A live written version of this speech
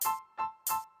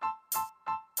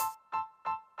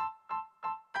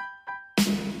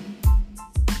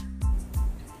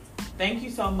Thank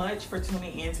you so much for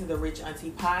tuning in to the Rich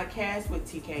Auntie Podcast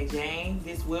with TK Jane.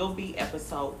 This will be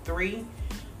episode 3.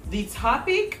 The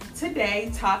topic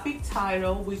today, topic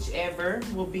title, whichever,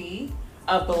 will be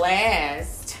A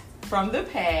Blast from the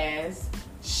Past,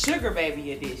 Sugar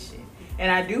Baby Edition.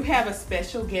 And I do have a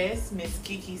special guest, Miss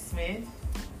Kiki Smith.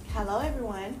 Hello,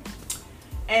 everyone.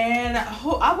 And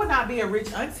I would not be a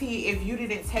rich auntie if you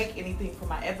didn't take anything from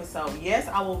my episode. Yes,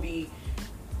 I will be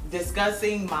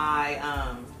discussing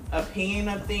my opinion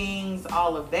of things,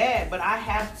 all of that, but I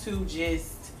have to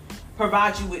just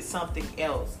provide you with something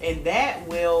else. And that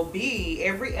will be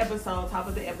every episode, top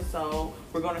of the episode,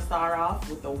 we're going to start off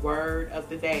with the word of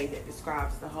the day that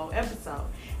describes the whole episode.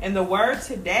 And the word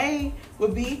today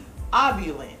would be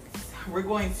opulence. We're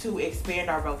going to expand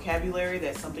our vocabulary.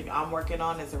 That's something I'm working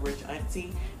on as a rich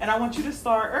auntie. And I want you to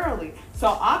start early. So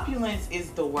opulence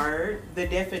is the word. The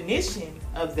definition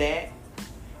of that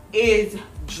is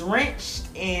drenched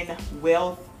in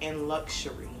wealth and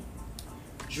luxury.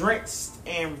 Drenched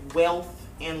in wealth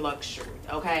and luxury.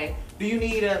 Okay? Do you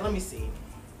need let me see.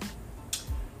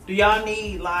 Do y'all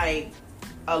need like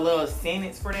a little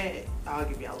sentence for that? I'll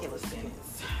give y'all a little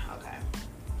sentence. Okay.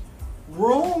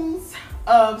 Rooms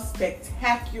of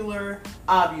spectacular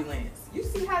opulence. You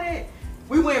see how that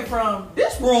we went from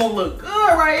this room look good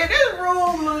right here. This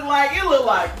room looked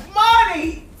like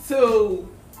money to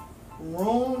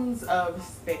rooms of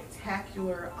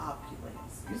spectacular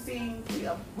opulence. You see,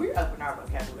 we're up in our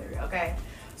vocabulary, okay?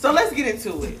 So let's get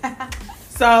into it.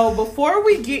 So before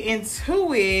we get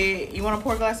into it, you want to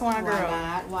pour a glass of wine, girl?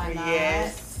 Why not?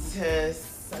 Yes,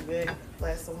 just a good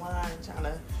glass of wine. Trying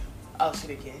to. Oh, she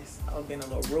did guess. I've been a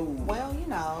little rude. Well, you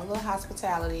know, a little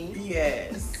hospitality.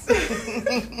 Yes.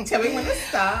 Tell me when to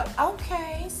stop.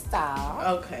 Okay,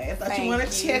 stop. Okay, I thought you wanted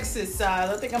Texas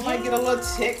size. I think I might get a little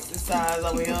Texas size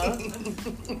over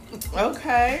here.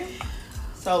 Okay.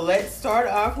 So let's start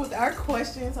off with our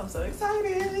questions. I'm so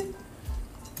excited.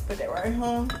 Put that right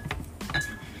home.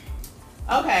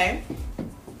 Okay.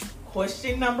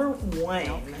 Question number 1.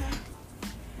 Okay.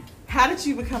 How did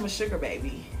you become a sugar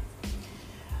baby?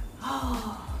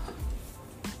 Oh,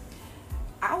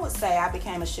 I would say I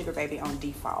became a sugar baby on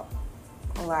default.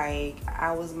 Like,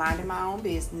 I was minding my own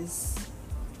business,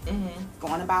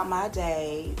 going about my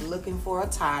day, looking for a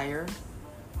tire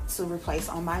to replace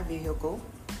on my vehicle.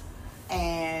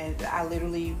 And I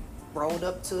literally rolled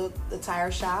up to the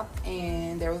tire shop,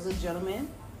 and there was a gentleman.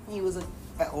 He was an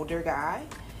older guy.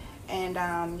 And,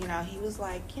 he was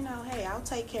like, hey, I'll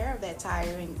take care of that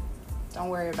tire, and don't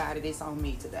worry about it. It's on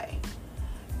me today.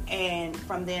 And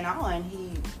from then on,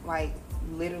 he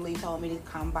literally told me to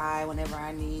come by whenever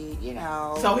I need,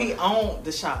 So he owned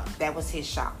the shop. That was his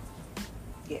shop.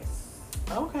 Yes.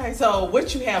 Okay. So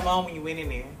what you have on when you went in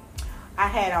there? I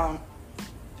had on,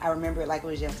 I remember it like it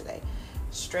was yesterday,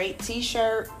 straight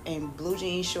t-shirt and blue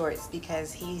jean shorts,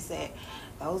 because he said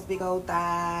those big old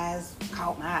thighs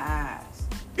caught my eyes.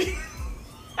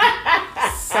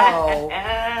 So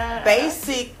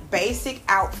basic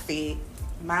outfit.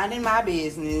 Minding my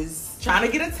business. Trying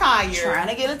to get a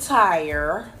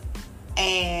tire.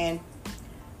 And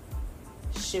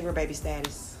sugar baby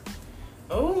status.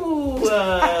 Ooh,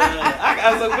 I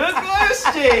got some good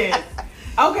questions.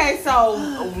 Okay, so,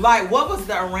 what was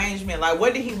the arrangement?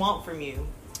 What did he want from you?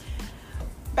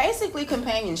 Basically,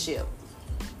 companionship.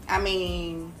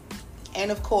 And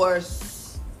of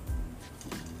course,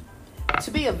 to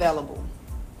be available.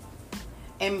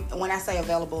 And when I say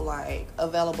available,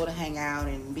 available to hang out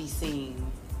and be seen.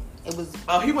 It was...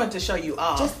 Oh, he wanted to show you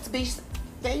off. Just to be...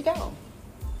 There you go.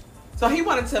 So he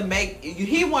wanted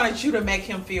you to make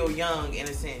him feel young, in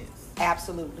a sense.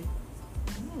 Absolutely.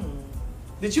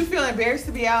 Did you feel embarrassed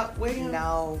to be out with him?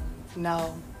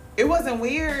 No. It wasn't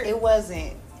weird? It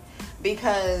wasn't.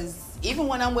 Because even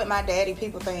when I'm with my daddy,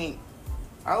 people think,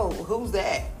 oh, who's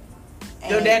that?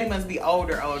 And your daddy must be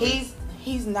older.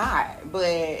 He's not,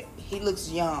 but... He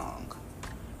looks young.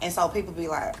 And so people be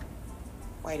like,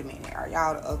 wait a minute, are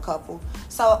y'all a couple?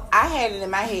 So I had it in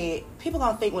my head, people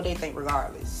gonna think what they think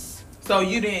regardless. So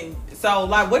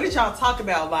what did y'all talk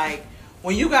about?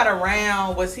 When you got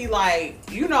around, was he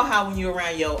how when you're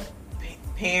around your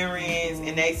parents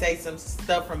and they say some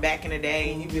stuff from back in the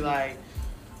day and you be like,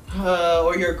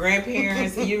 or your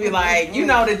grandparents and you be like,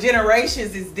 the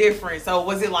generations is different. So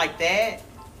was it like that?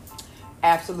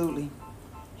 Absolutely.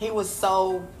 He was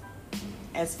so...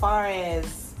 As far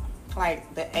as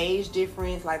the age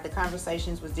difference, the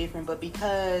conversations was different, but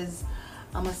because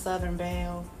I'm a Southern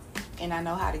belle and I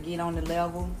know how to get on the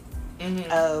level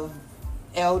of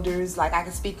elders, I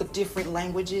can speak of different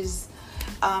languages,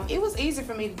 it was easy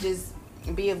for me to just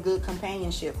be of good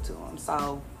companionship to him.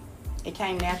 So it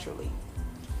came naturally.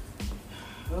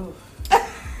 Oof.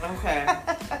 Okay.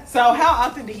 So how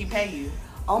often did he pay you?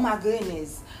 Oh my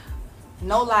goodness.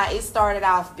 No lie, it started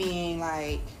off being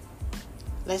like,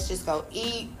 let's just go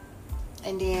eat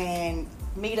and then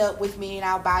meet up with me and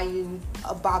I'll buy you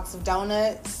a box of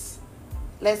donuts.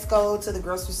 Let's go to the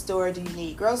grocery store. Do you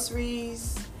need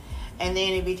groceries? And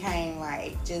then it became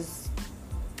like just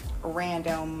a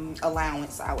random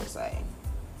allowance, I would say.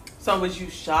 So was you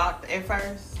shocked at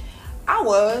first? I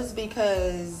was,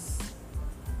 because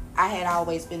I had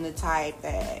always been the type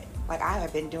that, like, I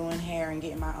have been doing hair and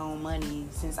getting my own money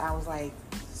since I was like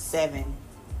 7.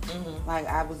 Mm-hmm. Like,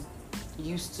 I was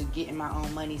used to getting my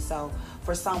own money. So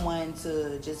for someone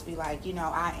to just be like, you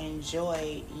know, I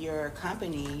enjoy your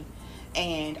company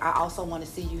and I also want to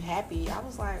see you happy, I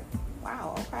was like,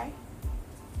 wow, okay.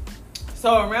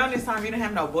 So around this time you didn't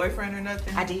have no boyfriend or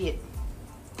nothing? I did.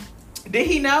 Did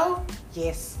he know?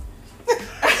 Yes.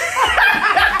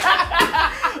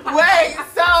 Wait,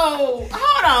 so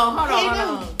hold He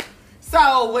knew. on.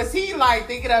 So was he like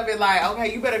thinking of it like,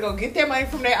 okay, you better go get that money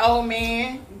from that old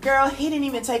man? Girl, he didn't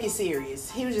even take it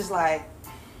serious. He was just like,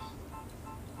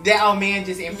 that old man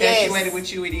just infatuated Yes.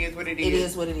 with you. It is what it is. it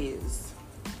is what it is.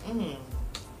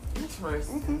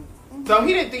 Interesting. Mm-hmm. So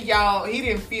he didn't think he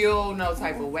didn't feel no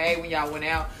type of way when y'all went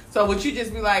out. So would you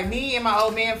just be like, me and my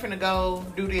old man finna go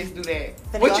do this, do that?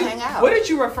 Hang out. What did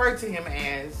you refer to him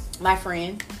as? My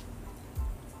friend.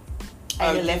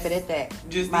 And it left it at that.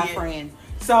 Just my did? friend.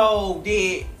 So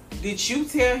did you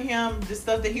tell him the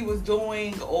stuff that he was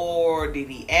doing, or did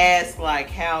he ask? Like,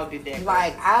 how did that go?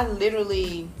 Like, I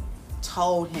literally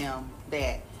told him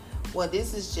that, well,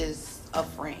 this is just a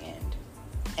friend.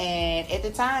 And at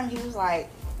the time, he was like,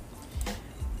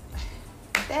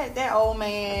 that old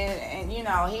man, and you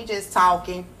know, he just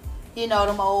talking. You know,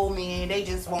 them old men, they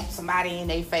just want somebody in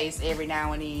their face every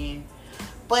now and then.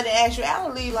 But in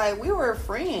actuality, like, we were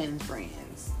friends.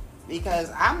 Because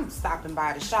I'm stopping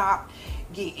by the shop,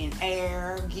 getting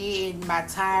air, getting my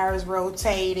tires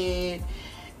rotated.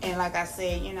 And like I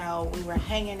said, you know, we were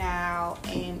hanging out.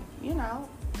 And, you know,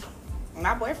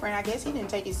 my boyfriend, I guess he didn't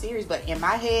take it serious. But in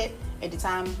my head, at the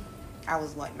time, I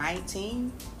was,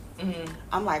 19? Mm-hmm.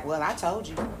 I'm like, well, I told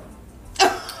you.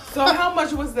 So how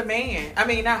much was the man? I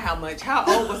mean, not how much. How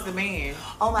old was the man?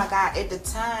 Oh, my God. At the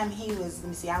time, he was, let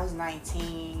me see, I was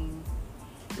 19.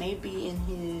 Maybe in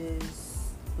his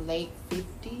late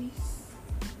 50s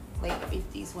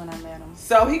when I met him.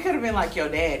 So he could have been like your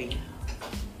daddy.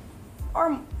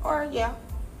 Or yeah.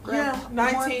 Yeah, Grandpa.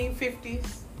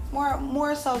 1950s.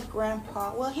 More so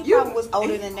grandpa. Well, he You- probably was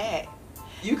older than that.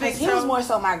 You think Because he so? was more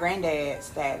so my granddad's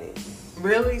status.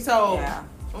 Really? So, Yeah.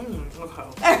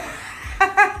 Okay.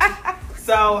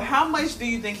 So how much do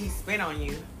you think he spent on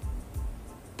you?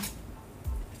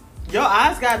 Your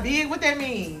eyes got big. What that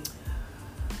mean?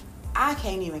 I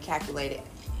can't even calculate it.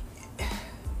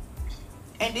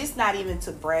 And it's not even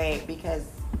to brag, because,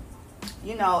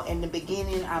 you know, in the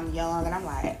beginning, I'm young and I'm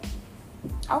like,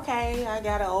 okay, I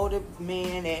got an older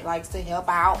man that likes to help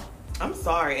out. I'm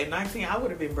sorry. At 19, I would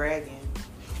have been bragging.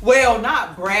 Well,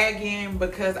 not bragging,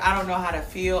 because I don't know how to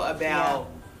feel about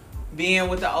being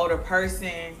with an older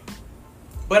person.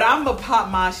 But I'm going to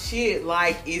pop my shit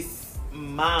like it's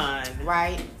mine.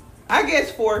 Right? I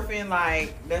guess forfeiting,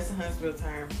 like, that's a Huntsville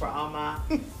term for all my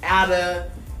out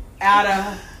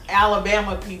of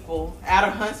Alabama people, out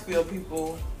of Huntsville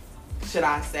people, should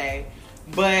I say.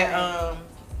 But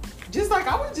just like,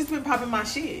 I would have just been popping my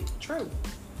shit. True.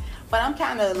 But I'm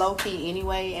kind of low-key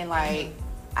anyway, and like,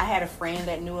 I had a friend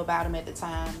that knew about him at the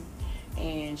time,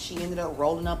 and she ended up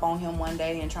rolling up on him one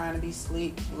day and trying to be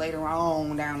slick later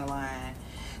on down the line.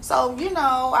 So, you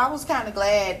know, I was kind of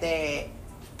glad that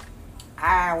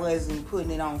I wasn't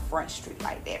putting it on Front Street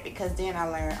like that, because then I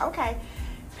learned, okay,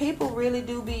 people really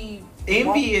do be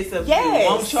Envious of Yes. you,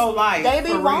 want your life. They be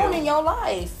for wanting real. your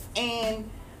life. And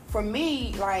for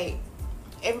me, like,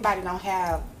 everybody don't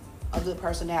have a good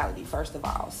personality, first of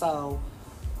all. So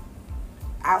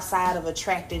outside of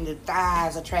attracting the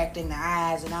thighs, attracting the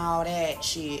eyes and all that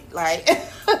shit, like,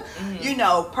 you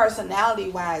know, personality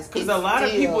wise, Because a lot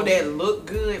of people that look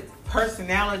good,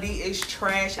 personality is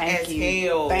trash as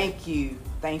hell. Thank you.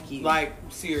 Like,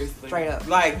 seriously. Straight up.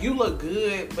 Like, you look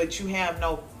good, but you have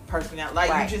no personality. Like,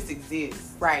 Right. you just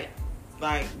exist. Right.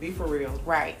 Like, be for real.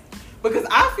 Right. Because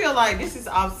I feel like, this is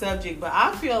off subject, but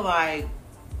I feel like,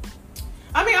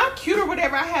 I mean, I'm cute or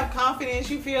whatever. I have confidence.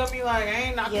 You feel me? Like, I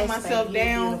ain't knocking Yes, myself baby, you're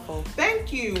down. beautiful.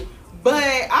 Thank you. But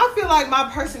I feel like my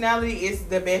personality is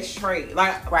the best trait.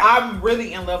 Like, Right. I'm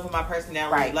really in love with my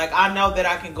personality. Right. Like, I know that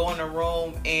I can go in a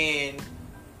room and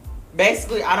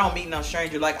basically I don't meet no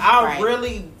stranger. Like, I Right.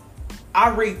 really, I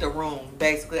read the room.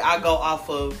 Basically, I go off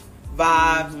of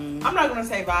vibes. I'm not gonna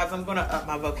say vibes. I'm gonna up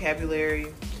my vocabulary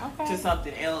to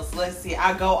something else. Let's see.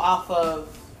 I go off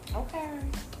of. Okay.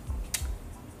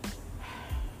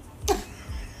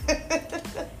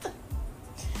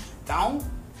 Don't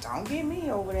get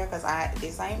me over there, cause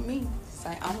this ain't me.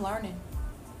 I'm learning.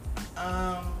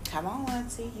 Come on,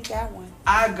 auntie, you got one.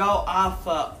 I go off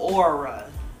of aura.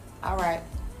 All right.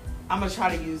 I'm gonna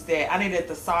try to use that. I need a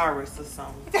thesaurus or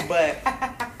something, but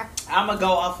I'm gonna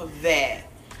go off of that.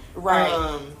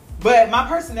 Right. But my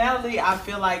personality, I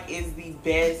feel like, is the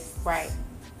best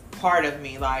part of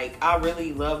me. Like, I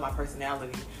really love my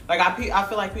personality. Like, I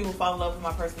feel like people fall in love with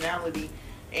my personality,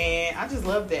 and I just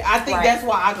love that. I think that's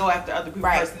why I go after other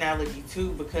people's personality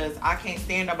too, because I can't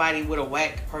stand nobody with a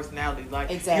whack personality. Like,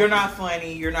 you're not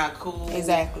funny, you're not cool.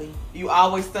 Exactly. You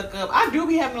always stuck up. I do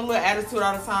be having a little attitude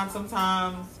all the time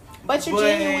sometimes. But you're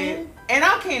genuine. And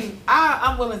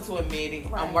I'm willing to admit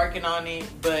it. I'm working on it,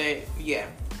 but yeah.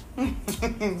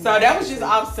 So that was just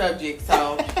off subject.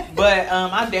 So, but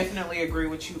I definitely agree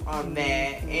with you on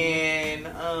that. And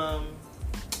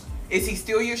is he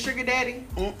still your sugar daddy?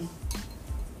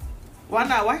 Why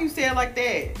not? Why you say it like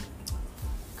that?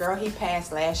 Girl, he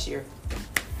passed last year.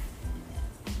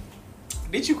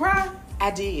 Did you cry? I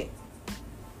did.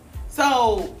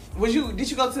 So,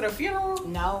 did you go to the funeral?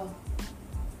 No.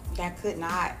 I could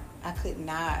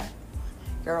not.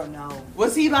 Girl, no.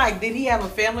 Was he like, did he have a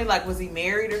family? Like, was he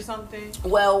married or something?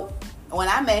 Well, when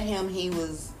I met him, he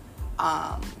was,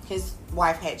 his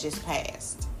wife had just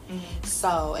passed.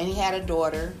 So, and he had a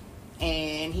daughter,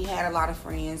 and he had a lot of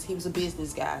friends. He was a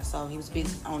business guy, so he was a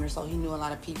business owner, so he knew a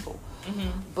lot of people.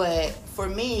 But for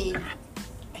me,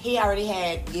 he already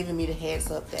had given me the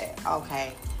heads up that,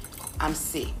 okay, I'm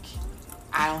sick.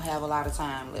 I don't have a lot of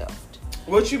time left.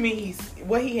 What you mean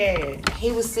what he had?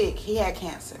 He was sick. He had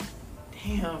cancer.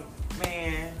 Damn,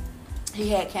 man. He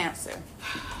had cancer.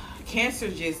 Cancer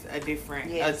is just a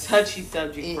touchy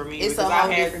subject for me, because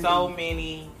I had so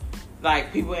many,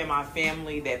 like, people in my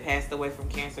family that passed away from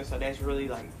cancer, so that's really,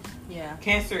 like,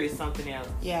 cancer is something else.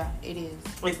 Yeah, it is.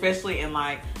 Especially in,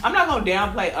 like, I'm not going to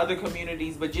downplay other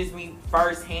communities, but just me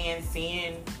firsthand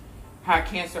seeing how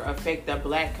cancer affect the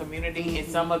black community, and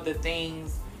some of the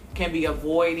things can be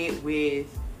avoided with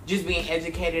just being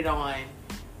educated on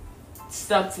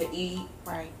stuff to eat,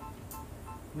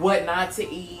 what not to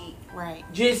eat,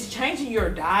 just changing your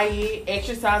diet,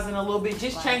 exercising a little bit,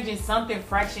 just changing something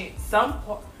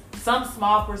some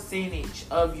small percentage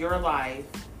of your life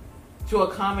to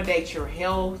accommodate your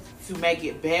health, to make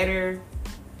it better.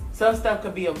 Some stuff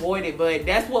could be avoided, but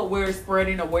that's what we're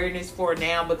spreading awareness for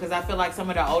now, because I feel like some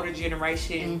of the older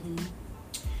generation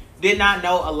did not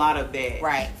know a lot of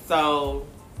that. So,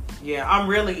 yeah, I'm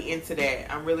really into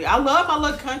that. I love my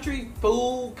little country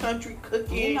food, country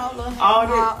cooking. All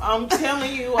that. I'm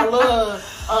telling you, I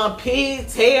love pig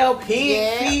tail,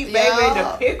 pig feet, baby,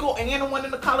 the pickle, and the one in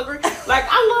the collard green. Like,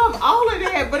 I love all of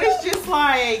that, but it's just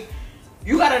like,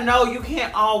 you gotta know you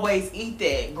can't always eat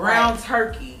that. Ground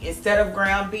turkey instead of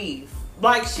ground beef.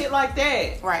 Like, shit like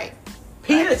that.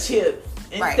 Pita chips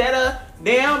instead of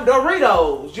damn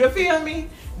Doritos. You feel me?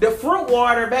 The fruit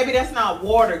water, baby, that's not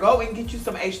water. Go and get you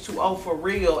some H2O for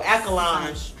real.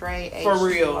 Alkaline. Straight for H2O.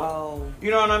 Real.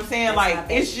 You know what I'm saying? Like,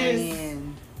 it's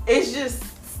just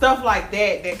stuff like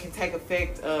that can take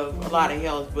effect of a lot of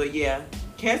health. But yeah,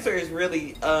 cancer is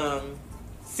really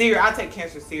serious. I take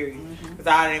cancer serious, because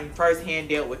I didn't firsthand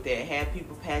dealt with that. Had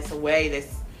people pass away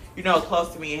that's,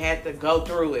 close to me, and had to go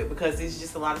through it, because it's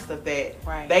just a lot of stuff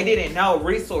that they didn't know.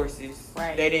 Resources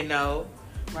they didn't know.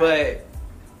 But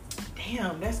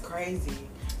damn, that's crazy.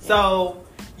 So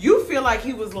you feel like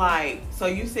he was like, so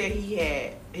you said he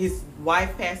had, his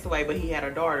wife passed away, but he had a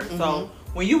daughter. So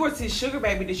when you were his sugar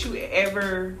baby, did you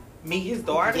ever meet his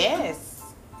daughter? Yes.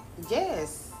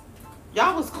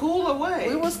 Y'all was cool or what?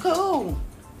 We was cool.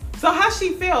 So how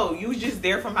she felt? You was just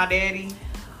there for my daddy?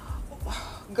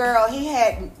 Girl, he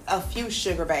had a few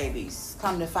sugar babies,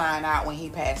 come to find out, when he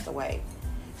passed away.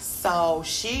 So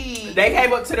they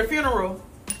came up to the funeral.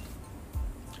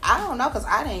 I don't know, because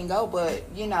I didn't go, but,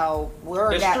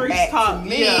 word got back to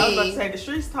me. Yeah, I was about to say the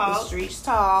streets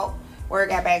talk. Word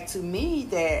got back to me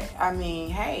that,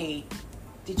 hey,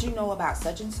 did you know about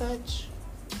such and such?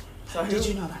 Did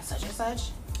you know about such and such?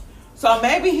 So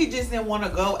maybe he just didn't want to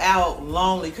go out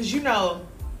lonely, because,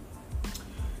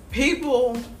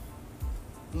 people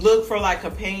look for, like,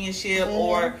 companionship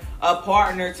or a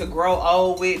partner to grow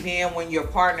old with. Then when your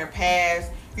partner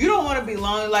passed, you don't want to be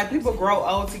lonely. Like, people grow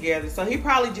old together. So he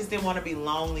probably just didn't want to be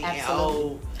lonely and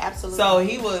old. Absolutely. So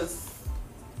he was,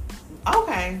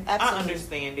 okay. Absolutely. I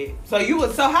understand it.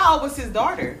 So how old was his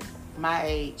daughter? My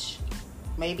age.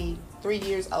 Maybe 3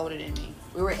 years older than me.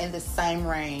 We were in the same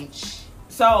range.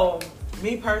 So,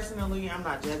 me personally, I'm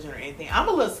not judging or anything. I'm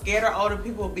a little scared of older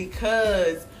people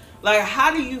because, like,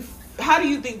 how do you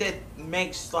think that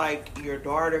makes, like, your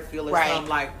daughter feel or something?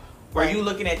 Like, were you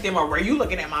looking at them or were you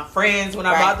looking at my friends when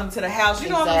I brought them to the house? You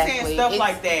know what I'm saying? Stuff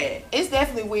like that. It's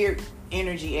definitely weird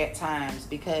energy at times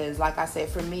because, like I said,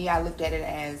 for me, I looked at it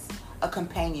as a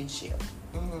companionship.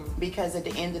 Mm-hmm. Because at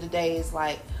the end of the day, it's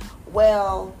like,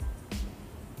 well,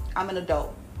 I'm an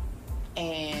adult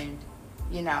and,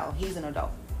 you know, he's an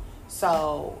adult.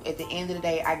 So at the end of the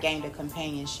day, I gained a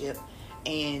companionship,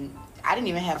 and I didn't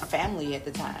even have family at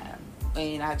the time.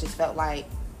 And I just felt like,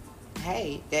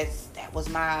 hey, that was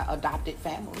my adopted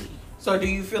family. So do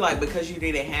you feel like because you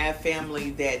didn't have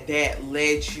family that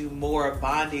led you more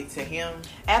bonded to him?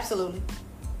 Absolutely.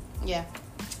 Yeah.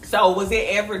 So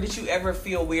did you ever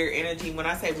feel weird energy? When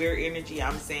I say weird energy,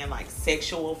 I'm saying like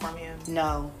sexual from him?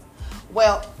 No.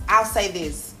 Well, I'll say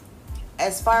this.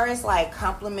 As far as like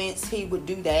compliments, he would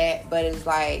do that, but it's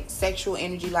like sexual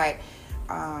energy, like,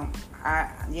 I've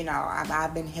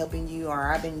been helping you,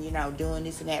 or I've been, doing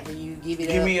this and that for you. Give me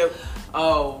baby.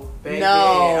 No,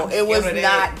 it was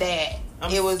not that.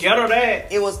 It was scared of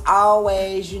that. It was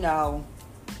always, my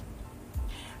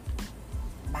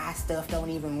stuff don't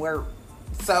even work.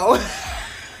 So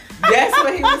that's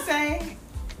what he was saying.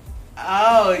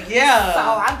 Oh yeah. So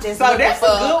I'm just looking that's for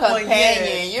a good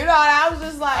companion. One, yeah. I was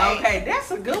just like, okay, that's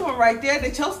a good one right there.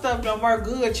 That your stuff don't work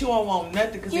good. You don't want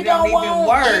nothing because it don't even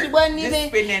work. It wasn't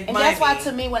even. And money. That's why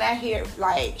to me, when I hear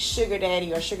like sugar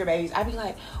daddy or sugar babies, I be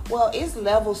like, well, it's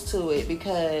levels to it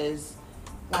because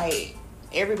like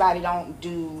everybody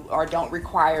don't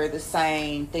require the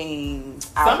same things.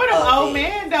 Some of them old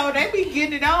men though, they be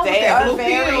getting it on. They are blue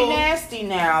very pill. Nasty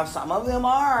now. Some of them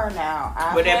are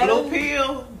now. With that blue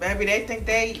pill, baby, they think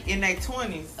they in their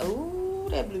 20s. Ooh,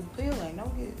 that blue pill ain't no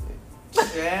good.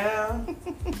 Yeah.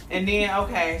 And then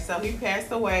so he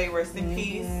passed away. Rest in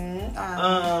peace.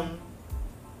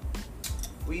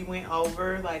 We went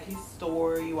over like his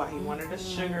story, why he wanted a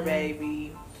sugar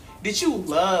baby. Did you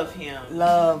love him?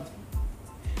 Love.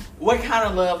 What kind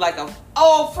of love? Like a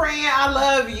old friend, I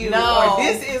love you. No. Or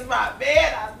this is my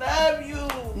man, I love you.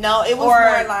 No, it was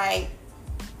more like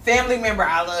family member,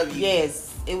 I love you.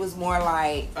 Yes, it was more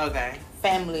like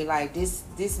family. Like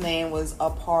this man was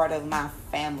a part of my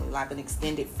family, like an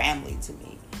extended family to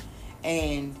me.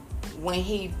 And when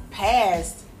he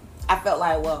passed, I felt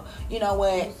like, well, you know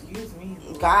what? Excuse me.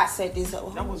 God set this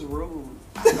up. That was rude.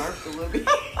 I burped a little bit.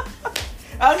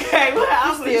 Okay,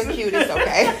 well, you're still cute. It's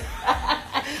okay.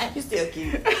 You're still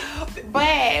cute.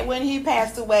 But when he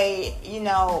passed away,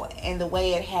 and the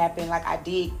way it happened, like I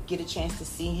did get a chance to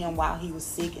see him while he was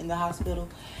sick in the hospital.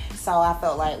 So I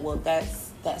felt like, well, that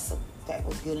was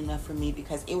good enough for me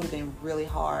because it would have been really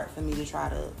hard for me to try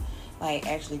to like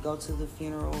actually go to the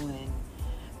funeral. And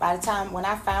by the time when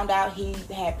I found out he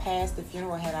had passed, the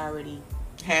funeral had already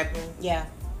happened. Yeah,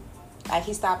 like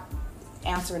he stopped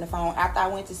answering the phone after I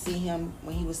went to see him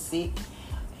when he was sick.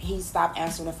 He stopped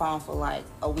answering the phone for like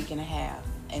a week and a half,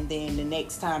 and then the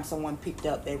next time someone picked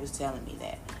up, they was telling me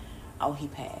that, he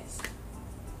passed.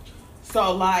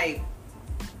 So like,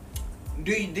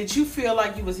 did you feel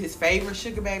like you was his favorite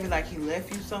sugar baby? Like he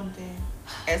left you something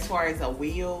as far as a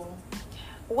will?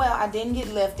 Well, I didn't get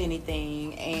left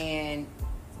anything, and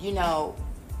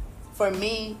for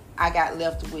me, I got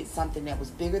left with something that was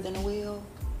bigger than a will.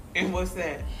 And what's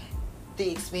that?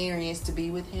 The experience to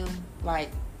be with him. Like,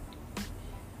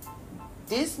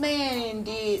 this man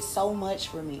did so much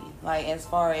for me, like as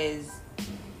far as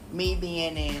me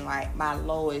being in like my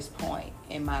lowest point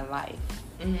in my life,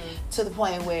 to the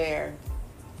point where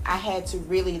I had to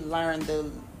really learn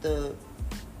the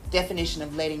definition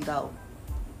of letting go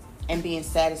and being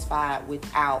satisfied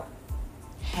without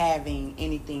having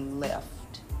anything left.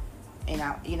 And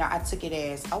I took it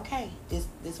as, okay,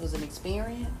 this was an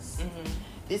experience.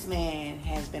 This man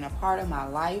has been a part of my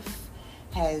life,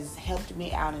 has helped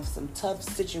me out in some tough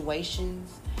situations,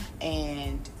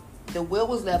 and the will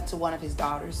was left to one of his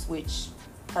daughters, which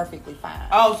perfectly fine.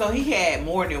 Oh, so he had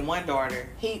more than one daughter.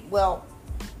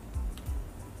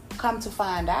 Come to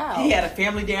find out, he had a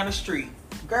family down the street.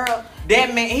 Girl,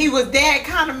 that man, he was that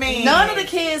kind of man. None of the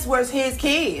kids was his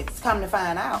kids, come to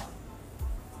find out.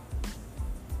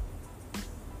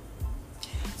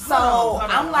 So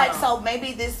I'm like, so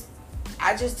maybe this,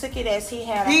 I just took it as he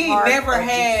had he never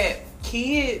had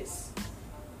kids.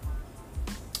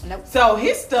 Nope. So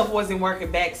his stuff wasn't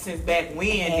working back since back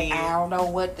when. Then I don't know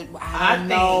what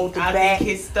I think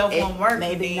his stuff won't work.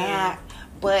 Maybe then. Not.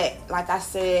 But like I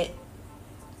said,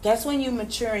 that's when you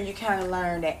mature and you kind of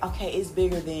learn that, okay, it's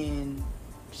bigger than.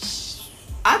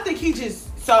 I think he just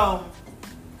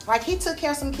Like, he took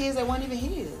care of some kids that weren't even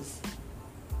his.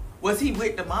 Was he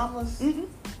with the mamas? Mm-hmm.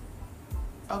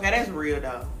 Okay, that's real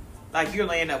though. Like, you're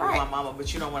laying up with Right. my mama,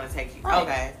 but you don't want to take you. Right.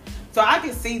 Okay. So I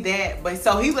can see that. But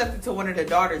so he left it to one of the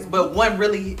daughters, but one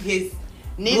really his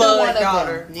blood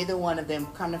daughter. Neither one of them,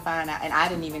 come to find out, and I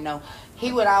didn't even know.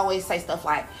 He would always say stuff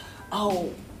like,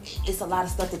 "Oh, it's a lot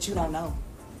of stuff that you don't know."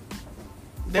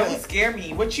 That would scare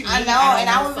me. What you mean? I know, and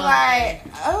I was something? like,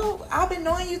 "Oh, I've been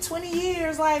knowing you 20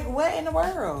 years. Like, what in the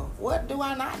world? What do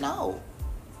I not know?"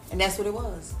 And that's what it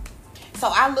was. So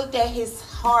I looked at his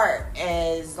heart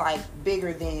as like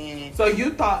bigger than. So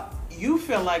you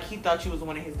feel like he thought you was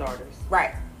one of his daughters,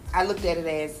 Right. I looked at it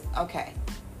as, okay,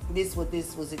 this what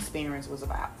this was experience was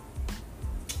about.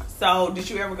 So did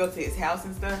you ever go to his house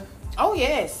and stuff? Oh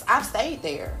yes, I've stayed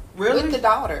there. Really? With the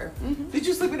daughter. Mm-hmm. Did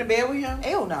you sleep in the bed with him?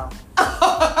 Hell no.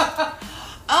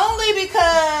 Only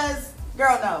because,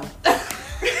 girl, no.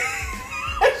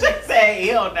 She said,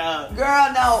 hell no.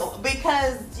 Girl, no.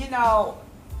 Because,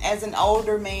 as an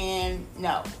older man,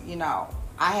 no.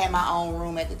 I had my own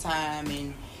room at the time,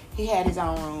 and he had his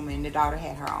own room, and the daughter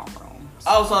had her own room. So.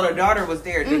 Oh, so the daughter was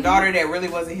there. The daughter that really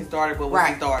wasn't his daughter, but was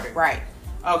his daughter. Right.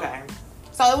 Okay.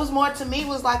 So it was more, to me, it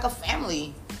was like a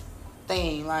family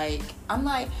thing. Like, I'm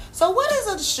like, so what is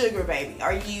a sugar baby?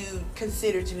 Are you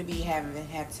considered to be have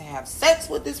to have sex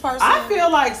with this person? I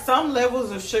feel like some levels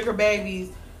of sugar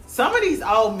babies, some of these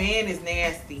old men is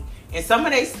nasty. And some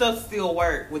of they stuff still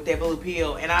work with that blue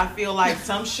pill. And I feel like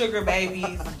some sugar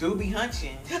babies do be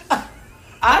hunching.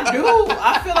 I do.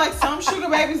 I feel like some sugar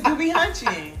babies do be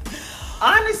hunching.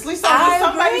 Honestly, so when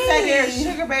somebody say they're a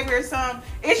sugar baby or something,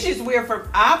 it's just weird.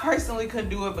 I personally couldn't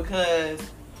do it because,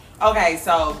 okay,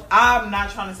 so I'm not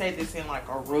trying to say this in like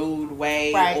a rude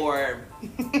way or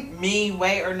mean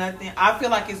way or nothing. I feel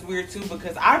like it's weird too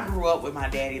because I grew up with my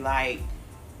daddy, like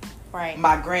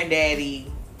my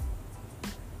granddaddy.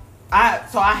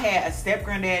 So I had a step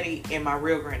granddaddy and my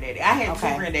real granddaddy. I had two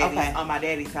granddaddies on my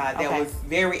daddy's side that was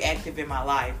very active in my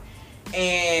life.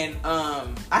 And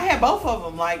I had both of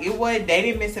them. Like, they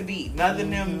didn't miss a beat. None of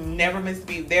them never missed a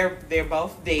beat. They're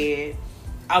both dead.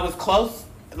 I was close.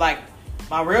 Like,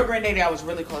 my real granddaddy, I was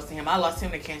really close to him. I lost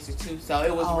him to cancer too. So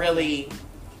it was really...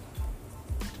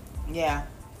 Yeah.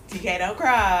 TK, don't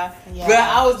cry. Yeah. But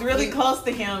I was really close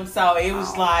to him. So it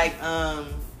was like...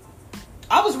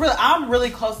 I'm really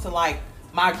close to like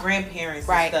my grandparents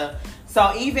and stuff.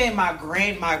 So even I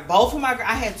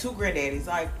had two granddaddies.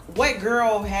 Like, what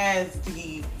girl has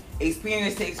the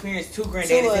experience to experience two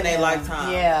granddaddies in their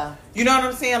lifetime? Yeah. You know what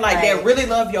I'm saying? Like, that really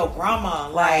love your grandma.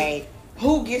 Like,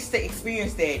 who gets to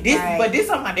experience that? But this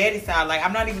on my daddy's side. Like,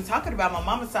 I'm not even talking about my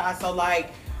mama's side. So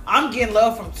like, I'm getting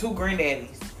love from two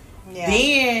granddaddies. Yeah.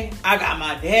 Then I got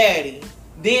my daddy.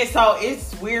 Then so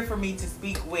it's weird for me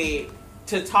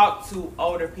to talk to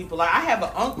older people. Like, I have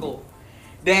an uncle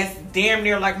that's damn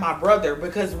near like my brother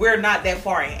because we're not that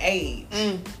far in age.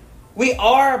 We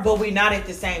are, but we're not at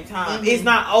the same time. It's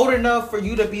not old enough for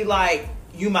you to be like,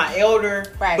 you my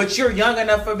elder, but you're young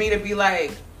enough for me to be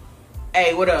like,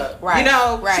 hey, what up?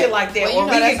 Shit like that. Well, or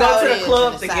we can go to the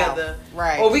club together.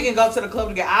 Or we can go to the club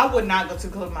together. I would not go to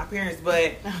the club with my parents,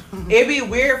 but it'd be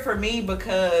weird for me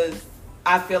because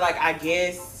I feel like, I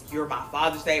guess, you're my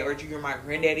father's age or you're my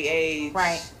granddaddy age.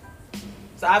 Right.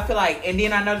 So I feel like, and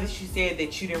then I know that you said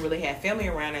that you didn't really have family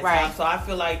around that time. So I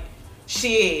feel like,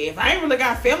 shit, if I ain't really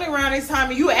got family around this time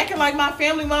and you acting like my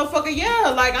family motherfucker,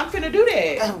 yeah, like I'm finna do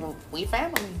that. We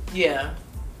family. Yeah.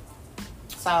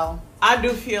 So I do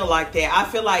feel like that. I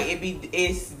feel like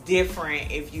it's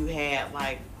different if you had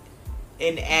like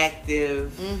an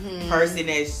active person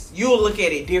you'll look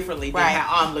at it differently than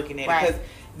how I'm looking at it. Because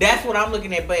that's what I'm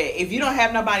looking at. But if you don't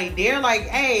have nobody there, like,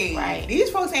 hey, these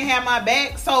folks ain't have my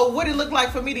back. So what it look like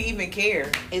for me to even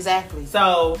care? Exactly.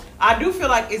 So I do feel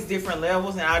like it's different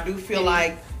levels, and I do feel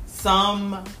like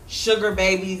some sugar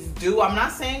babies do. I'm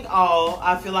not saying all.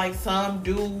 I feel like some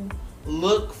do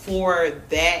look for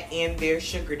that in their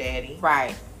sugar daddy.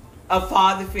 Right. A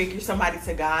father figure, somebody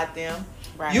to guide them.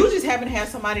 Right. You just happen to have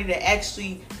somebody that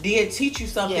actually did teach you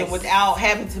something without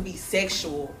having to be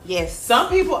sexual. Yes. Some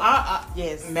people,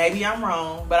 maybe I'm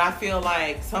wrong, but I feel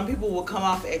like some people will come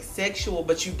off as sexual,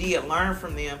 but you did learn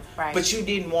from them. Right. But you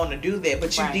didn't want to do that.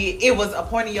 But you did. It was a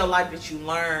point in your life that you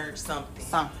learned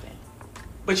something.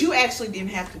 But you actually didn't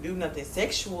have to do nothing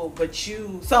sexual.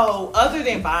 So other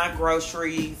than buying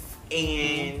groceries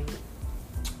and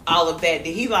all of that,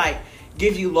 did he like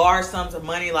give you large sums of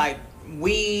money, like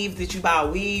weave? Did you buy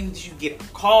weave? Did you get a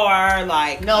car?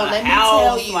 Like, no, let me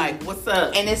tell you. Like, what's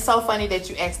up? And it's so funny that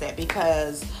you asked that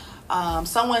because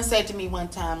someone said to me one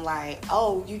time, like,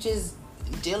 oh, you just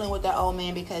dealing with that old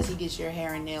man because he gets your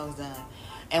hair and nails done.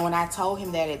 And when I told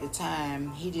him that at the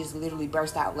time, he just literally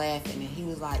burst out laughing, and he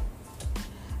was like,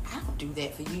 I don't do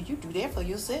that for you. You do that for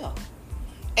yourself.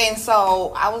 And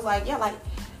so I was like, yeah,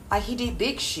 like he did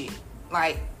big shit,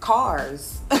 like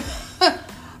cars.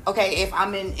 Okay, if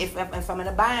I'm in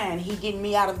a bind, he getting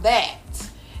me out of that.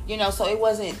 You know, so it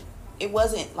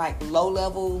wasn't like low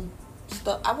level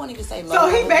stuff. I won't even say low. So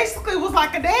level. he basically was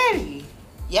like a daddy.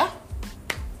 Yeah.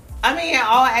 I mean, in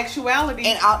all actuality.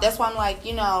 And that's why I'm like,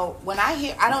 you know, when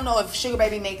I don't know if Sugar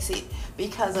Baby makes it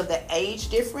because of the age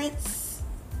difference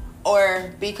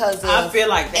or because of I feel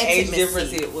like the intimacy. age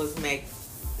difference it was make.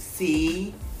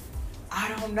 See, I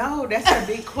don't know. That's a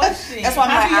big question. That's why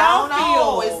I'm How like, do I y'all don't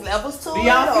know. feel? It's levels to it. Do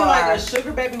y'all feel or... like a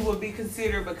Sugar Baby would be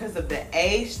considered because of the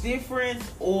age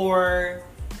difference or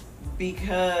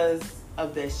because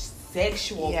of the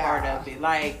sexual part of it?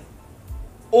 Like,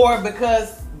 or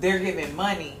because they're giving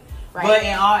money. Right. But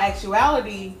in all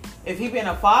actuality, if he been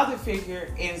a father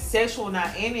figure and sexual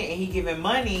not in it and he giving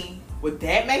money, would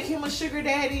that make him a sugar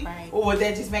daddy? Right. Or would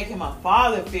that just make him a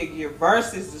father figure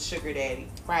versus the sugar daddy?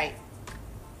 Right.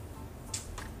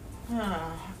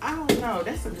 I don't know.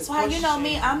 That's a good question. Why, you know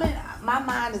me, my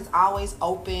mind is always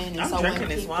open, and so when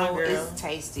people, it's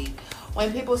tasty.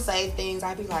 When people say things,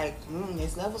 I be like,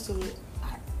 there's levels to it.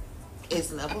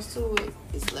 It's levels to it.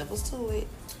 It's levels to it.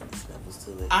 It's levels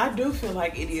to it. I do feel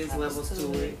like it is levels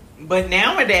to it. But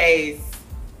nowadays,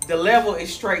 the level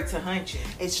is straight to hunching.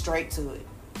 It's straight to it.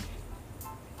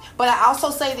 But I also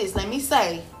say this, let me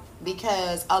say,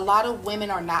 because a lot of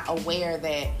women are not aware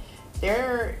that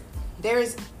there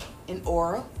is an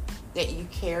aura that you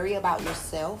carry about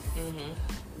yourself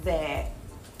that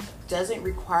doesn't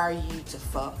require you to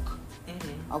fuck.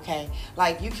 Okay?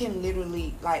 Like, you can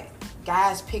literally, like,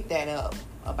 guys pick that up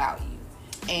about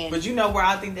you. But you know where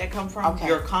I think that comes from? Okay.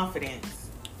 Your confidence.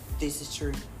 This is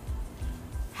true.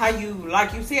 How you,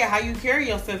 like you said, how you carry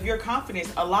yourself, your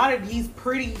confidence. A lot of these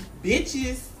pretty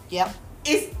bitches, yep,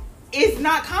 it's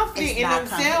not confident in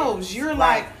themselves. You're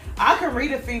like, I can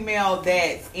read a female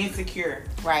that's insecure.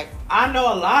 Right. I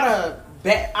know a lot of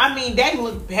they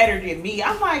look better than me.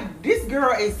 I'm like, this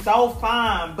girl is so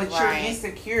fine, but you're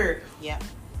insecure. Yep.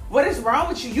 What is wrong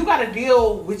with you? You got to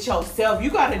deal with yourself. You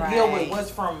got to deal with what's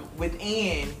from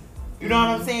within. You know what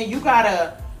I'm saying? You got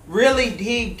to really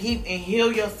dig deep and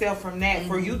heal yourself from that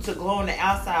for you to glow on the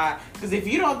outside. Because if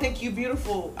you don't think you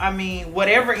beautiful, I mean,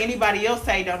 whatever anybody else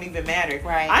say don't even matter.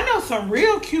 Right. I know some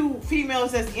real cute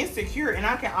females that's insecure, and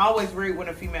I can always read when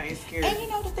a female is insecure. And you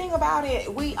know the thing about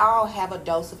it, we all have a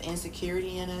dose of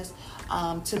insecurity in us.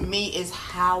 To me, it's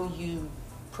how you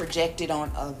project it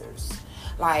on others.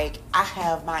 Like, I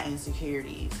have my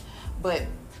insecurities, but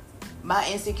my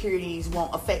insecurities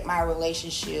won't affect my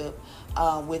relationship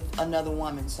with another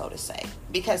woman, so to say.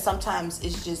 Because sometimes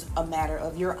it's just a matter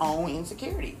of your own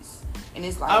insecurities. And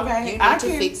it's like, you need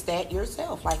to fix that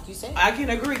yourself, like you said. I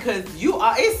can agree, because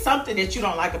it's something that you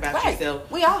don't like about yourself.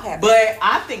 We all have But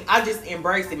I think I just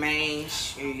embrace it, man.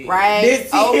 Shit. Right. This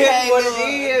is what it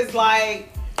is. Like,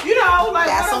 you know, like,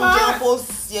 got some dimples,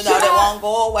 that won't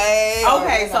go away.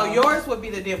 Okay, so yours would be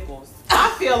the dimples.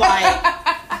 I feel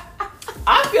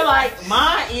like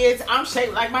mine is, I'm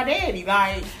shaped like my daddy.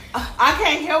 Like, I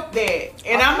can't help that.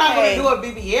 And I'm not going to do a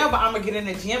BBL, but I'm going to get in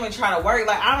the gym and try to work.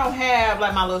 Like, I don't have,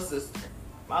 like, my little sister.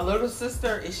 My little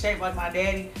sister is shaped like my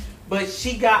daddy, but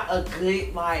she got a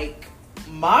good, like,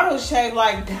 model shape.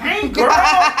 Like, dang, girl,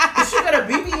 did she got a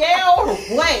BBL or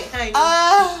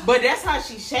what? But that's how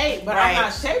she shaped. But I'm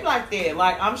not shaped like that.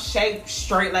 Like, I'm shaped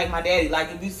straight like my daddy. Like,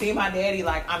 if you see my daddy,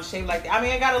 like, I'm shaped like that. I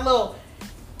mean, I got a little...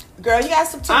 Girl, you got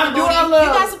some tootie booty.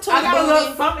 I got a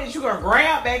little something that you can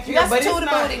grab back here, but it's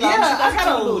not. I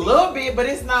got a little bit, but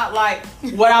it's not like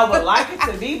what I would like it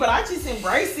to be. But I just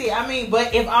embrace it. I mean,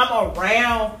 but if I'm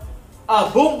around a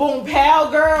boom boom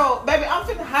pal girl, baby, I'm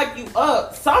finna hype you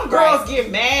up. Some girls get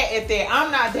mad at that.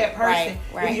 I'm not that person.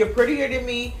 If you're prettier than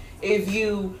me, if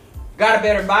you got a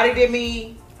better body than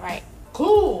me,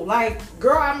 cool. Like,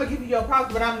 girl, I'm gonna give you your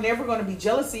props, but I'm never gonna be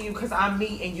jealous of you because I'm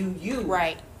me and you.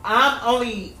 Right. I'm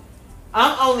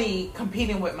only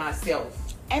competing with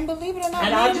myself. And believe it or not,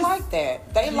 men like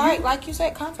that. They like you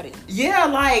said, confidence. Yeah,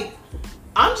 like,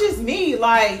 I'm just me.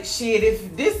 Like, shit,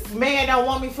 if this man don't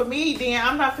want me for me, then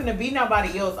I'm not finna be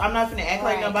nobody else. I'm not finna act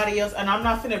like nobody else, and I'm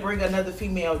not finna bring another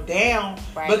female down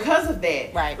because of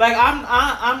that. Right. Like,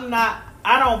 I'm not,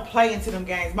 I don't play into them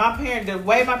games. The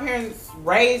way my parents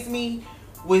raised me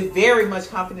with very much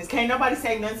confidence. Can't nobody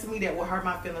say nothing to me that will hurt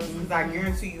my feelings, because I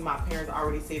guarantee you my parents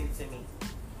already said it to me.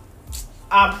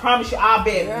 I promise you, I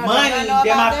bet money that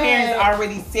my parents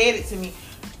already said it to me.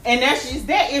 And that's just,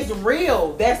 that is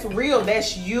real. That's real.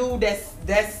 That's you.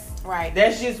 That's Right.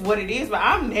 That's just what it is. But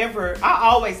I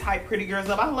always hype pretty girls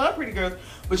up. I love pretty girls.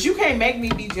 But you can't make me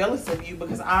be jealous of you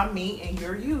because I'm me and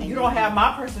you're you. You don't have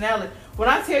my personality. When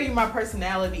I tell you my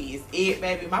personality is it,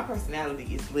 baby, my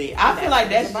personality is lit. I feel like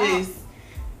that's just...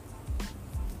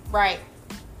 Right.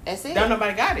 That's it. Don't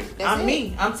nobody got it. I'm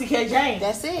me. I'm TK James.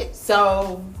 That's it.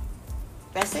 So...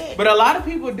 That's it. But a lot of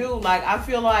people do. Like, I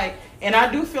feel like... And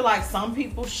I do feel like some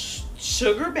people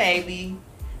sugar baby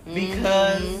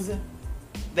because... Mm-hmm.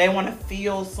 They want to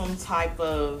feel some type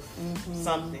of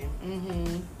something.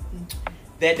 Mm-hmm.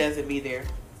 That doesn't be there.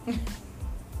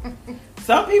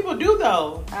 Some people do,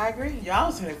 though. I agree. Y'all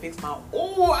was gonna fix my...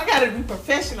 Oh, I gotta be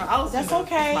professional. That's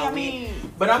okay. I mean...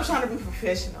 But I'm trying to be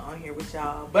professional on here with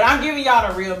y'all. But I'm giving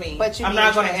y'all the real me. But I'm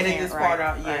not gonna edit this part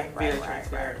out. Yeah,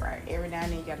 right. Every now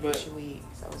and then you gotta get your wig,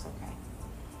 so it's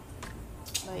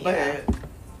okay. But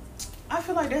I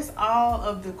feel like that's all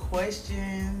of the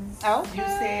questions. Okay. You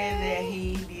said that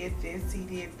he did this, he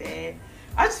did that.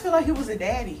 I just feel like he was a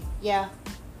daddy. Yeah.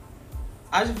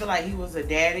 I just feel like he was a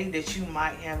daddy that you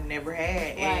might have never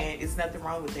had. Right. And it's nothing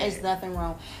wrong with that. It's nothing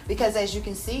wrong. Because as you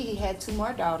can see, he had 2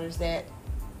 more daughters that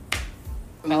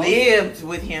lived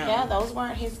with him. Yeah, those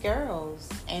weren't his girls.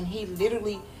 And he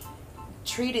literally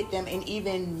treated them, and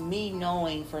even me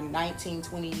knowing for 19,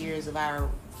 20 years of our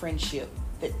friendship,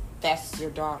 that's your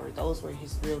daughter. Those were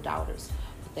his real daughters,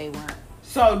 but they weren't.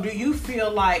 So do you feel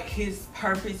like his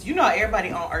purpose, you know everybody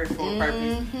on earth for a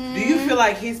purpose. Do you feel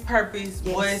like his purpose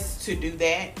was to do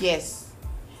that? Yes.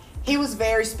 He was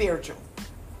very spiritual.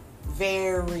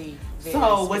 Very, very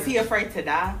spiritual. Was he afraid to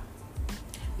die?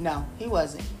 No, he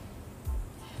wasn't.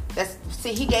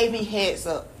 See, he gave me heads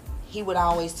up. He would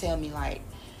always tell me like,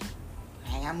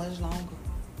 I ain't got much longer,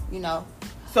 you know.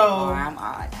 So or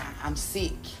I'm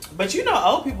sick. But you know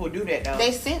old people do that though.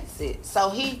 They sense it. So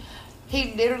he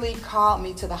literally called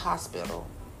me to the hospital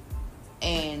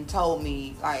and told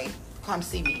me like, come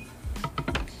see me.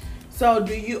 So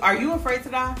are you afraid to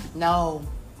die? No.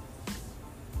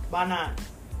 Why not?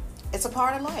 It's a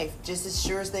part of life. Just as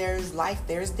sure as there's life,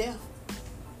 there's death.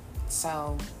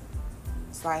 So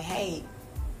it's like, hey,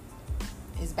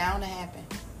 it's bound to happen.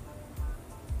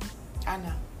 I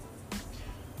know.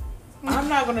 I'm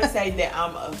not going to say that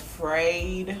I'm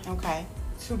afraid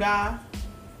to die.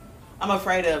 I'm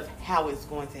afraid of how it's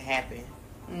going to happen.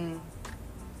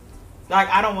 Like,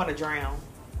 I don't want to drown.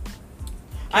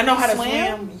 I know how to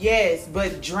swim, yes,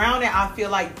 but drowning, I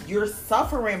feel like you're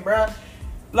suffering, bruh.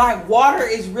 Like, water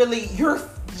is really, you're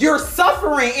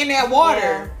suffering in that water.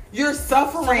 Yeah. You're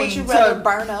suffering. So would you rather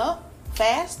burn up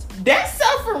fast? That's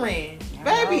suffering.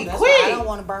 Baby, quick. I don't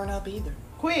want to burn up either.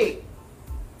 Quick.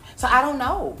 So I don't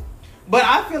know. But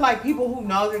I feel like people who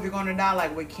know that they're going to die,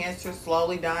 like with cancer,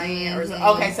 slowly dying.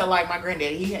 Okay, so like my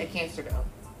granddaddy, he had cancer though.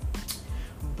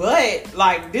 But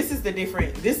like this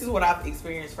is what I've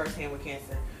experienced firsthand with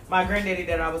cancer. My granddaddy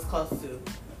that I was close to,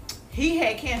 he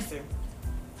had cancer.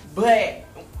 But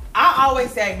I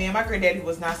always say, man, my granddaddy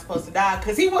was not supposed to die.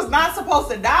 Because he was not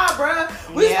supposed to die, bruh.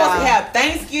 We were supposed to have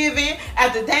Thanksgiving.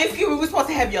 After Thanksgiving, we were supposed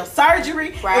to have your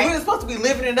surgery. Right. And we were supposed to be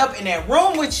living it up in that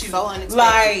room with you. So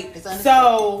unexpected. Like,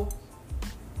 so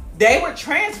they were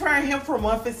transferring him from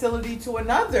one facility to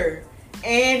another.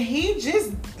 And he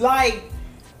just, like,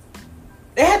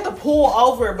 they had to pull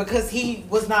over because he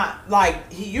was not, like,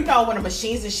 you know when the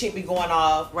machines and shit be going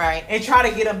off. Right. And try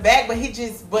to get him back. But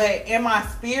but in my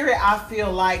spirit, I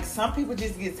feel like some people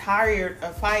just get tired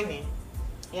of fighting.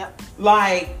 Yep.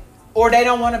 Like, or they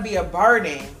don't want to be a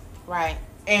burden. Right.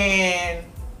 And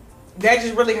that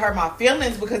just really hurt my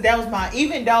feelings because that was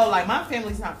even though, like, my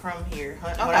family's not from here.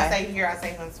 When I say here, I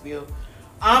say Huntsville.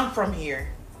 I'm from here.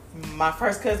 My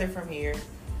first cousin from here.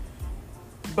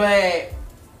 But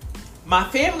my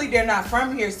family, they're not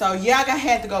from here. So, yeah, I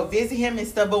had to go visit him and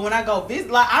stuff. But when I go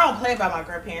visit, like, I don't play about my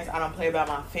grandparents. I don't play about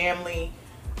my family.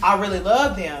 I really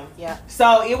love them. Yeah.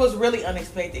 So, it was really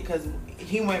unexpected because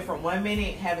he went from 1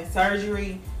 minute having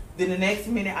surgery. Then the next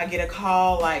minute, I get a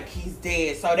call like he's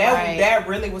dead. So, that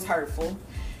really was hurtful.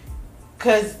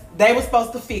 Because they were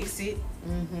supposed to fix it.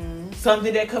 Mm-hmm.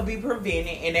 Something that could be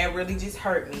prevented. And that really just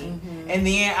hurt me. Mm-hmm. And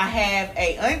then I have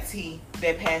a auntie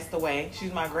that passed away.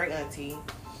 She's my great auntie.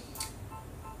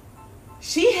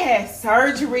 She had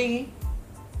surgery.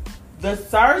 The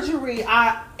surgery,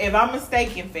 if I'm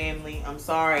mistaken, family, I'm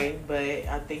sorry, but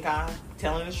I think I'm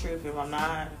telling the truth if I'm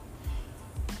not.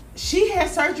 She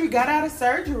had surgery, got out of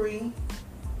surgery.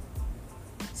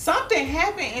 Something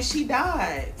happened and she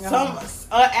died. Some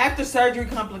after surgery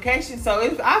complications.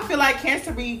 So I feel like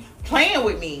cancer be playing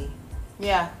with me.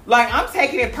 Yeah. Like, I'm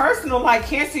taking it personal. Like,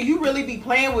 cancer, you really be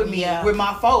playing with me, with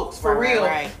my folks, for real.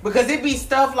 Right. Because it be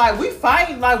stuff like, we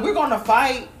fighting, like, we're going to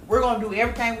fight. We're gonna do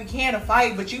everything we can to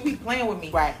fight, but you be playing with me.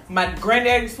 Right. My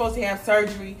granddaddy's supposed to have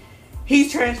surgery.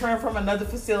 He's transferring from another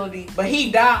facility, but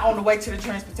he died on the way to the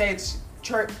transportation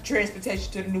to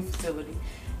the new facility.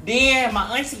 Then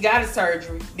my auntie got a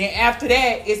surgery. Then after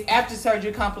that, it's after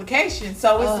surgery complications.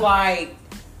 So it's like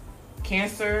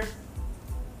cancer.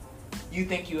 You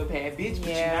think you a bad bitch, but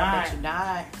you're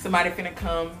not. Somebody finna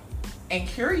come and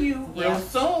cure you real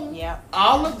soon. Yeah.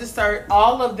 All of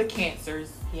the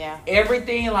cancers. Yeah.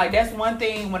 Everything, like, that's one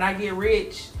thing. When I get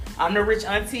rich, I'm the rich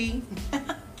auntie.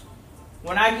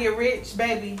 When I get rich,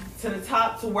 baby, to the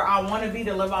top, to where I want to be,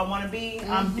 the level I want to be,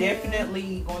 I'm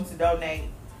definitely going to donate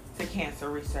to cancer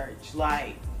research.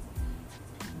 Like,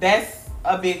 that's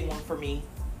a big one for me.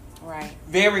 Right.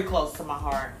 Very close to my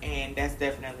heart, and that's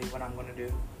definitely what I'm going to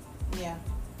do. Yeah.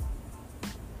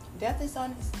 Death is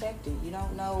unexpected. You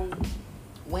don't know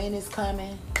when it's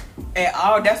coming. At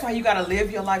all. That's why you got to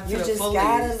live your life to the fullest. You just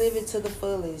got to live it to the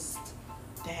fullest.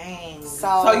 Dang.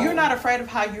 So you're not afraid of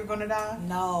how you're going to die?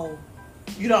 No.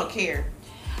 You don't care?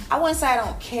 I wouldn't say I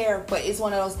don't care, but it's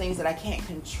one of those things that I can't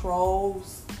control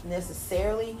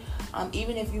necessarily.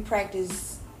 Even if you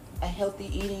practice a healthy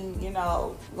eating,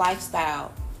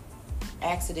 lifestyle,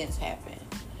 accidents happen.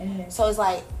 Mm-hmm. So it's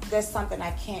like, that's something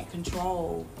I can't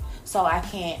control. So I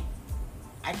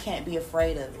can't be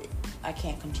afraid of it. I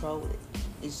can't control it.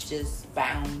 It's just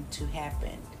bound to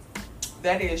happen.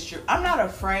 That is true. I'm not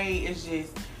afraid. It's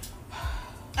just,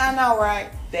 I know, right?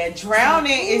 That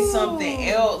drowning is something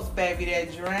else, baby.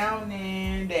 That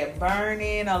drowning, that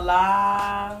burning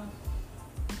alive,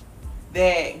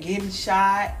 that getting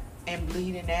shot and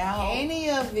bleeding out.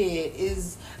 Any of it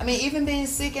is, even being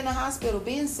sick in the hospital.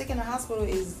 Being sick in the hospital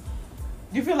is...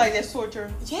 You feel like that's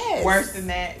torture? Yes. Worse than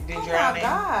that, than drowning, my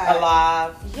God.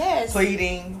 alive, yes,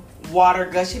 bleeding, water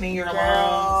gushing in your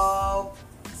lungs.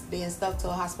 Being stuck to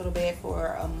a hospital bed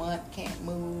for a month, can't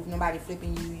move, nobody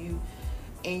flipping you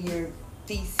in your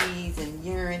feces and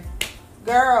urine.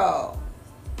 Girl.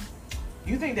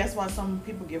 You think that's why some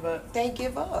people give up? They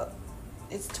give up.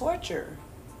 It's torture.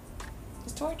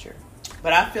 It's torture.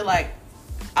 But I feel like,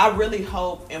 I really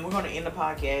hope, and we're going to end the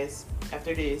podcast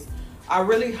after this, I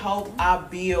really hope I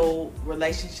build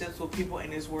relationships with people in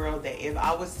this world that if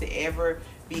I was to ever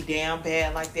be down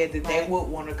bad like that, they would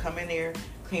want to come in there,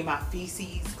 clean my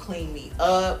feces, clean me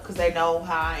up, because they know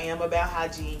how I am about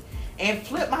hygiene, and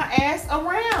flip my ass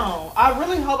around. I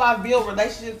really hope I build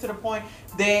relationships to the point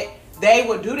that they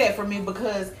would do that for me,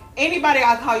 because anybody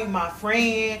I call you my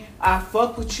friend, I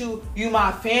fuck with you, you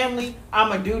my family,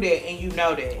 I'ma do that, and you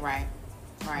know that. Right.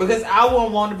 Because I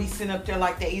wouldn't want to be sitting up there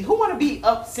like that. Who want to be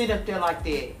sit up there like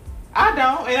that? I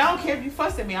don't. And I don't care if you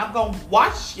fuss at me. I'm going to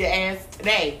wash your ass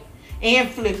today and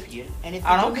flip you. And if you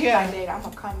I don't care. Like that, I'm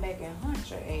going to come back and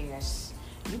hunt your ass.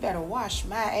 You better wash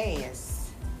my ass.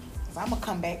 I'm going to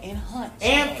come back and hunt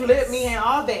your and ass. Flip me and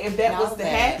all that if that was to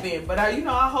happen. But,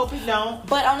 I hope it don't.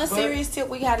 But on a serious tip,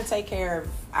 we got to take care of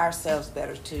ourselves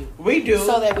better, too. We do.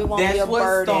 So that we won't be a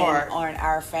burden on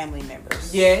our family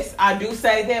members. Yes, I do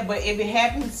say that. But if it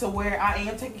happens to where I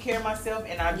am taking care of myself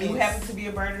and I do happen to be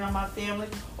a burden on my family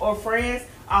or friends,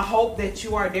 I hope that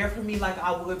you are there for me like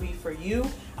I would be for you.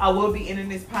 I will be ending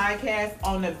this podcast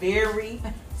on a very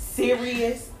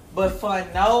serious but fun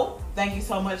note. Thank you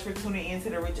so much for tuning in to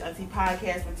the Rich Auntie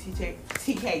Podcast with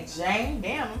TK Jane.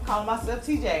 Damn, I'm calling myself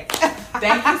TJ.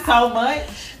 Thank you so much.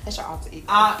 That's your alter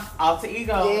ego. Alter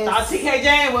ego. Yes. Thought TK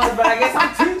Jane was, but I guess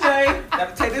I'm TJ.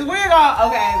 Gotta take this wig off.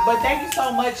 Okay, but thank you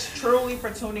so much truly for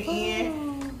tuning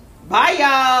in. Bye,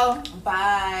 y'all.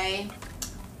 Bye.